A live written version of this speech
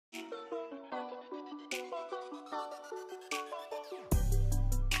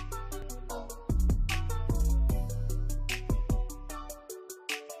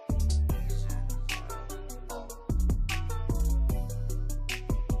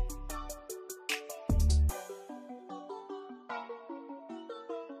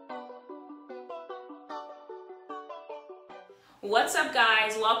What's up,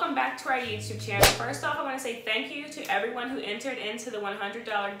 guys? Welcome back to our YouTube channel. First off, I want to say thank you to everyone who entered into the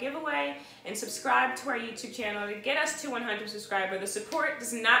 $100 giveaway and subscribed to our YouTube channel to get us to 100 subscribers. The support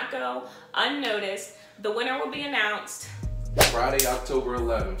does not go unnoticed. The winner will be announced Friday, October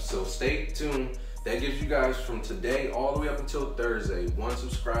 11th. So stay tuned. That gives you guys from today all the way up until Thursday. 1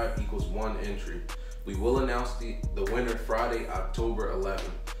 subscribe equals 1 entry. We will announce the winner Friday, October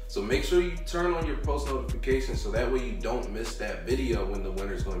 11th. So make sure you turn on your post notifications so that way you don't miss that video when the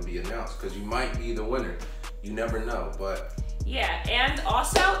winner is going to be announced, because you might be the winner. You never know, but yeah. And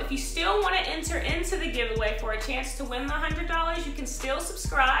also, if you still want to enter into the giveaway for a chance to win the $100, you can still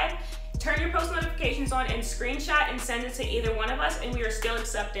subscribe, turn your post notifications on, and screenshot and send it to either one of us, and we are still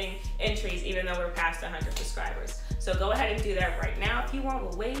accepting entries even though we're past 100 subscribers. So go ahead and do that right now if you want.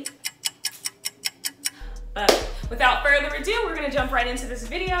 We'll wait. But without further ado, we're going to jump right into this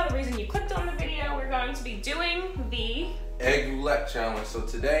video. The reason you clicked on the video, we're going to be doing the egg roulette challenge. So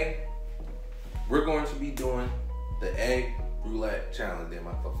today, we're going to be doing the egg roulette challenge. Damn,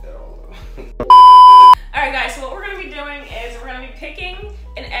 I fucked that all up. Alright guys, so what we're going to be doing is we're going to be picking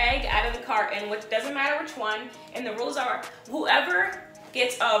an egg out of the carton, which doesn't matter which one. And the rules are whoever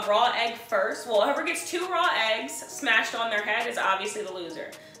gets a raw egg first, well, whoever gets 2 raw eggs smashed on their head is obviously the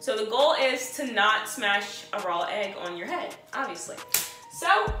loser. So the goal is to not smash a raw egg on your head, obviously.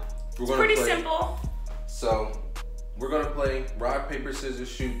 So, it's pretty simple. So, we're going to play rock, paper, scissors,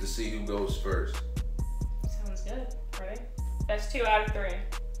 shoot to see who goes first. Sounds good. Ready? That's 2 out of 3.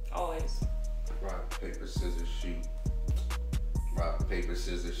 Always. Rock, paper, scissors, shoot. Rock, paper,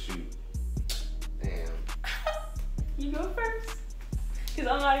 scissors, shoot. Damn. You go first. Because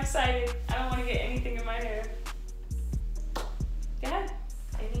I'm not excited. I don't want to get anything in my hair. Go ahead.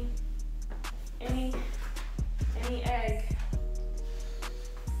 Any egg.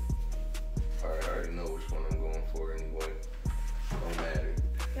 Alright, I already know which one I'm going for anyway. Don't matter.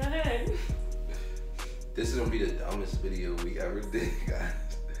 Go ahead. This is gonna be the dumbest video we ever did,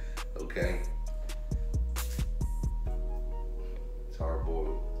 guys. Okay. It's hard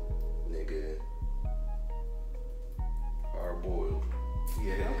boiled, nigga. Hard boiled.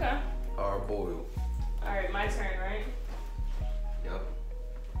 Yeah. Okay. Hard boiled. Alright, my turn, right? Yep.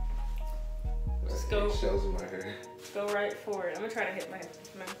 Just go. Shells in my hair. Go right for it. I'm gonna try to hit my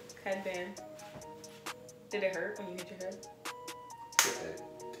headband. Did it hurt when you hit your head?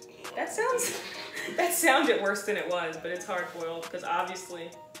 That sounded worse than it was, but it's hard boiled because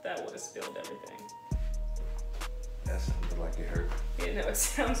obviously that would have spilled everything. That sounded like it hurt. Yeah, no, it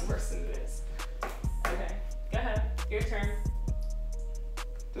sounds worse than it is. Okay, go ahead. Your turn.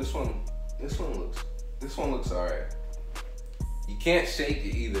 This one looks alright. You can't shake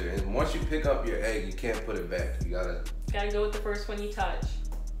it either, and once you pick up your egg, you can't put it back. You gotta go with the first one you touch.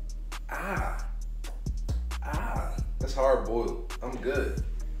 That's hard boiled. I'm good.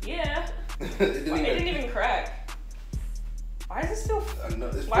 Yeah. it didn't even crack. Why does this feel?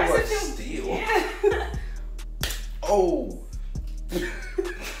 Why does it feel steel? Yeah. Oh.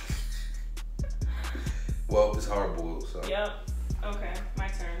 Well, it's hard boiled, so. Yep. Okay, my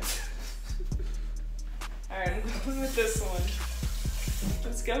turn. All right, I'm going with this one.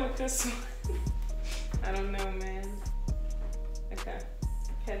 Let's go with this one. I don't know, man. Okay.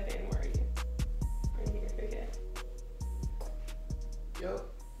 Headband, where are you? Right here. Okay. Yep.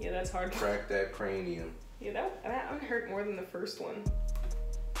 Yeah, that's hard. Crack that cranium. Yeah, that one hurt more than the first one.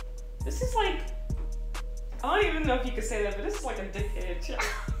 This is like, I don't even know if you could say that, but this is like a dickhead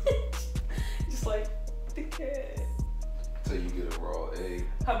challenge. Just like, dickhead. So you get a raw egg.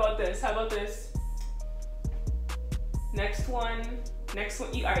 How about this? How about this? Next one,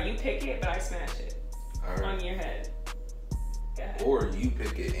 alright, you pick it, but I smash it. Alright. On your head. Go ahead. Or you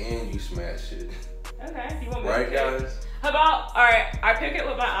pick it and you smash it. Okay, you want me right, to pick? guys? How about, alright, I pick it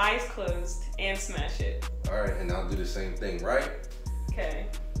with my eyes closed and smash it. Alright, and I'll do the same thing, right? Okay.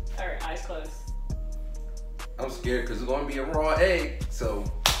 Alright, eyes closed. I'm scared because it's going to be a raw egg, so.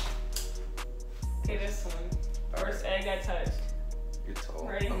 Okay, this one. First egg I touched. You're tall.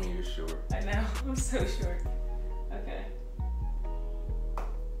 Ready? I mean, you're short. I know, I'm so short. Okay.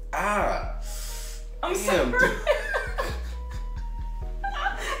 I'm sorry.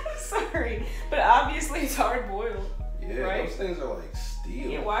 I'm sorry, but obviously it's hard boiled. Yeah, right? Those things are like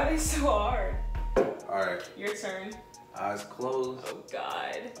steel. Yeah, why are they so hard? Alright. Your turn. Eyes closed. Oh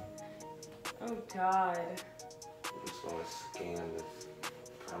God. Oh God. I'm just gonna scan the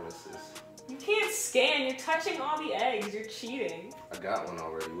premises. You can't scan, you're touching all the eggs, you're cheating. I got one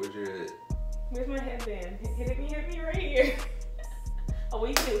already. Where's your head? Where's my headband? Hit me right here. Oh, what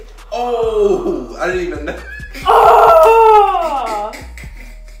you can do? Oh, I didn't even know. Oh!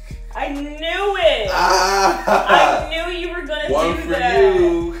 I knew it! I knew you were gonna do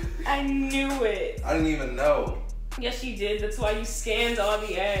Yes, you did. That's why you scanned all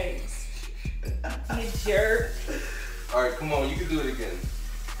the eggs. You jerk. All right, come on. You can do it again.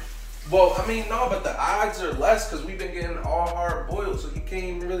 Well, I mean, no, but the odds are less because we've been getting all hard boiled, so you can't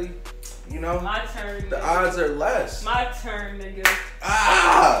even really, you know. My turn. The odds are less. My turn, nigga.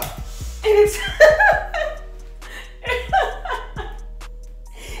 Ah! It's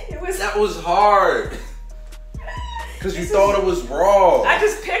That was hard. Because you thought it was raw. I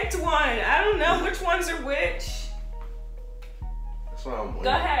just picked one. I don't know which ones are which. That's why I'm winning. Go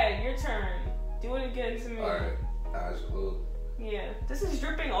ahead, your turn. Do it again to me. Alright, eyes closed. Yeah, this is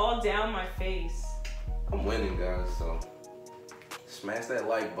dripping all down my face. I'm winning, guys, so smash that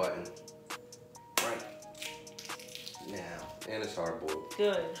like button right now. And it's hard boiled.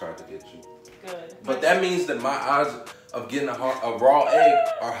 Good. Tried to get you. Good. But that means that my odds of getting a raw egg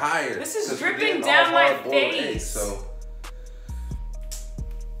are higher. This is dripping down my face. Eggs, so.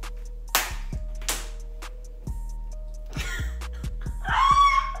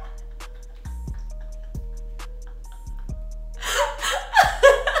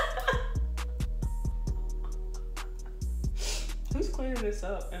 Who's cleaning this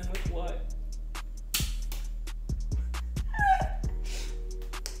up and with what?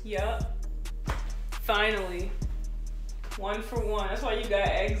 Yup. Finally. 1 for 1. That's why you got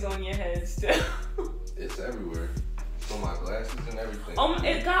eggs on your head still. It's everywhere. It's on my glasses and everything.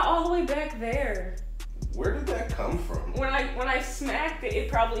 It got all the way back there. Where did that come from? When I smacked it, it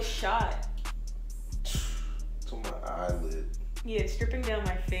probably shot. It's on my eyelid. Yeah, it's dripping down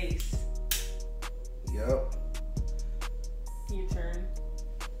my face. Yup. Your turn.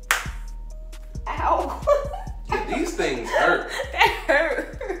 Ow. Yeah, these things hurt. That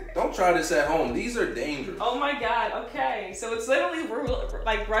hurt. Don't try this at home. These are dangerous. Oh my god, okay. So it's literally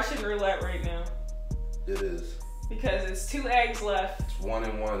like Russian roulette right now. It is. Because it's 2 eggs left. It's 1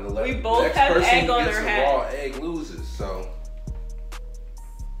 and 1. We both have egg on our head. Raw egg loses, so.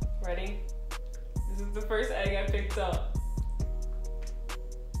 Ready? This is the first egg I picked up.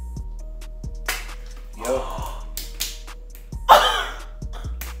 Yup.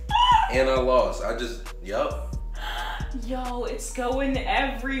 And I lost. Yup. Yo, it's going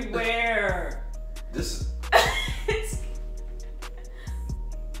everywhere.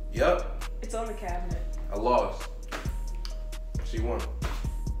 Yup. It's on the cabinet. I lost. She won.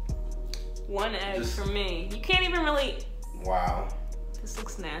 1 egg for me. You can't even really. Wow. This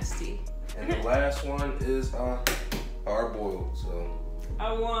looks nasty. And the last one is hard boiled. So.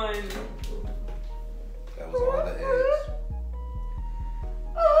 I won. That was all the eggs.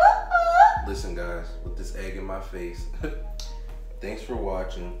 Listen, guys, with this egg in my face. Thanks for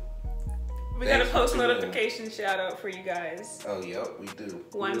watching. We got a post notification shout out for you guys. Oh, yep, we do.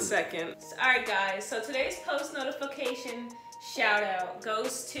 1 second. All right, guys. So today's post notification shout out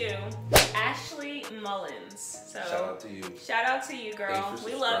goes to Ashley Mullins. So shout out to you. Shout out to you, girl.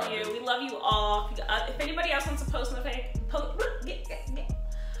 We love you. We love you all. If anybody else wants a post notification,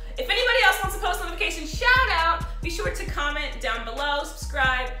 if anybody else wants a post notification shout out, be sure to comment down below,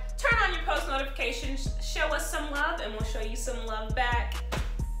 subscribe, turn on your post notifications, show us some love, and we'll show you some love back.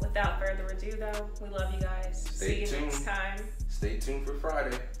 Without further ado, though, we love you guys. See you next time. Stay tuned for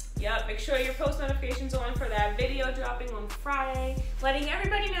Friday. Yep, make sure your post notifications on for that video dropping on Friday, letting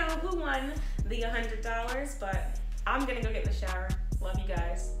everybody know who won the $100. But I'm gonna go get in the shower. Love you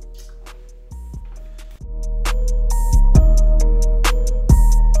guys.